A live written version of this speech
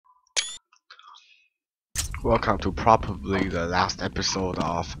Welcome to probably the last episode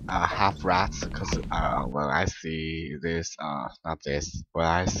of Half Rats, because when I see this, not this, when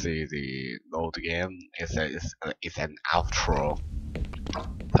I see the load game, it's an outro.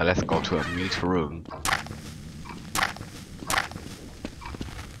 So let's go to a meet room.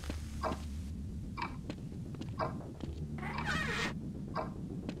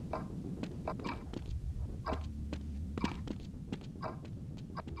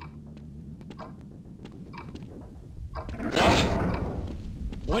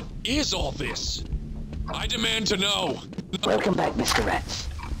 What is all this? I demand to know. Welcome back, Mr. Rats.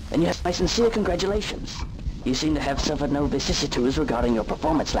 And yes, my sincere congratulations. You seem to have suffered no vicissitudes regarding your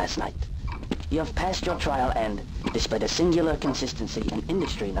performance last night. You have passed your trial and displayed a singular consistency in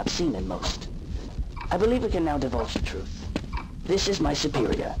industry not seen in most. I believe we can now divulge the truth. This is my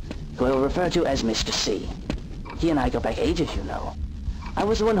superior, who I will refer to as Mr. C. He and I go back ages, you know. I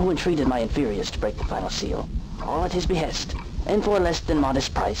was the one who entreated my inferiors to break the final seal, all at his behest. And for a less than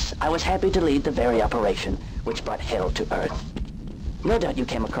modest price, I was happy to lead the very operation which brought hell to earth. No doubt you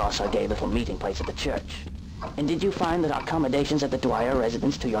came across our gay little meeting place at the church. And did you find the accommodations at the Dwyer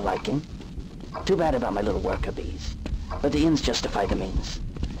residence to your liking? Too bad about my little worker bees. But the ends justify the means.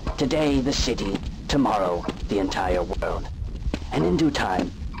 Today, the city. Tomorrow, the entire world. And in due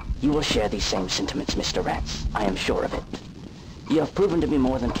time, you will share these same sentiments, Mr. Rats. I am sure of it. You have proven to be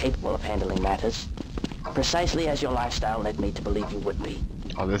more than capable of handling matters. Precisely as your lifestyle led me to believe you would be.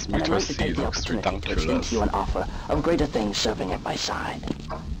 Oh, this And I'd Meter like to C take the looks opportunity to extend ridiculous. to you an offer of greater things serving at my side.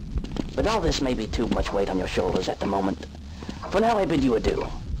 But all this may be too much weight on your shoulders at the moment. For now I bid you adieu.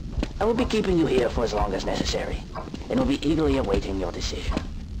 I will be keeping you here for as long as necessary, and will be eagerly awaiting your decision.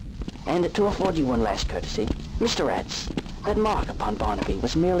 And to afford you one last courtesy, Mr. Rats, that mark upon Barnaby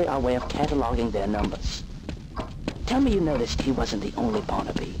was merely our way of cataloging their numbers. Tell me you noticed he wasn't the only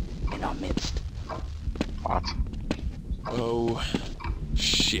Barnaby in our midst. What? Oh,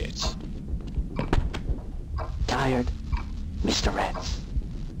 shit. Tired, Mr. Rats?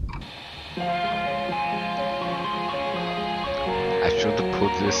 I should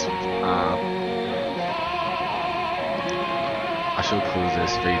put this. I should put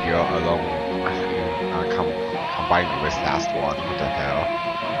this video along. Combined with last one. What the hell?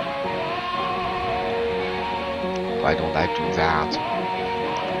 Why don't I do that?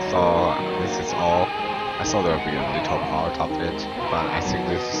 So this is all. I thought there would be a little part of it, but I think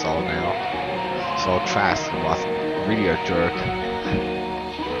this is all now. So Trask was really a jerk.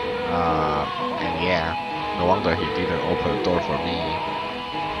 And yeah, no wonder he didn't open the door for me.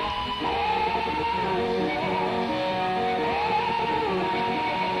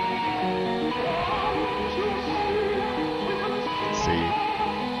 See?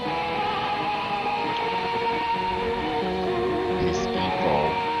 He's evil.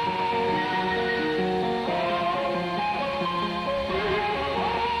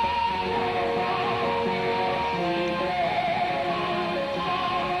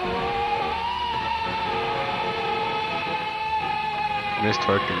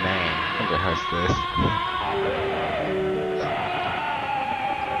 Mr. Deman, what the hell is this?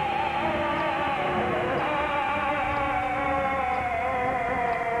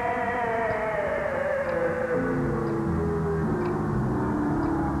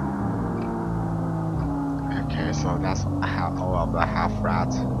 Okay, so that's all of the half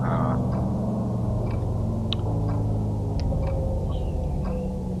rats.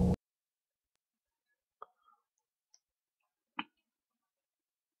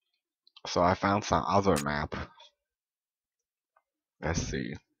 So I found some other map. Let's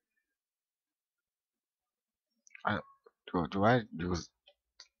see. Do I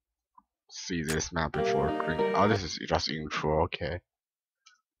see this map before? Oh, this is just intro. Okay.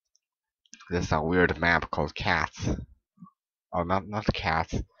 There's a weird map called Cats. Oh, not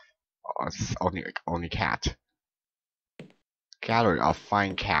Cats. Oh, it's only Cat. Gallery of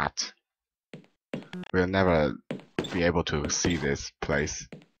Fine Cat. We'll never be able to see this place.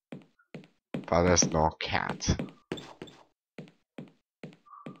 But there's no cat.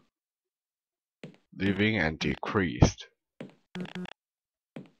 Living and decreased.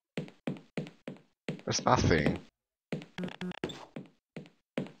 There's nothing.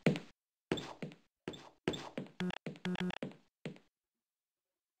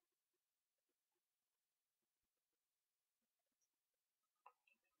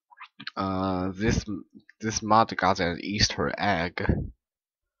 This mod got an Easter egg.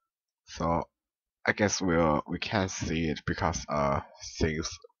 So I guess we can't see it because things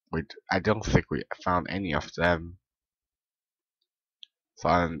I don't think we found any of them. So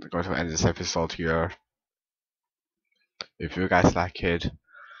I'm going to end this episode here. If you guys like it,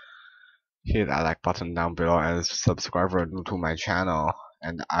 hit that like button down below and subscribe if you're new to my channel.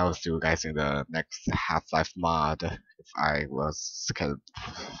 And I will see you guys in the next Half-Life mod if I can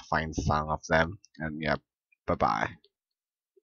find some of them. And yeah, bye bye.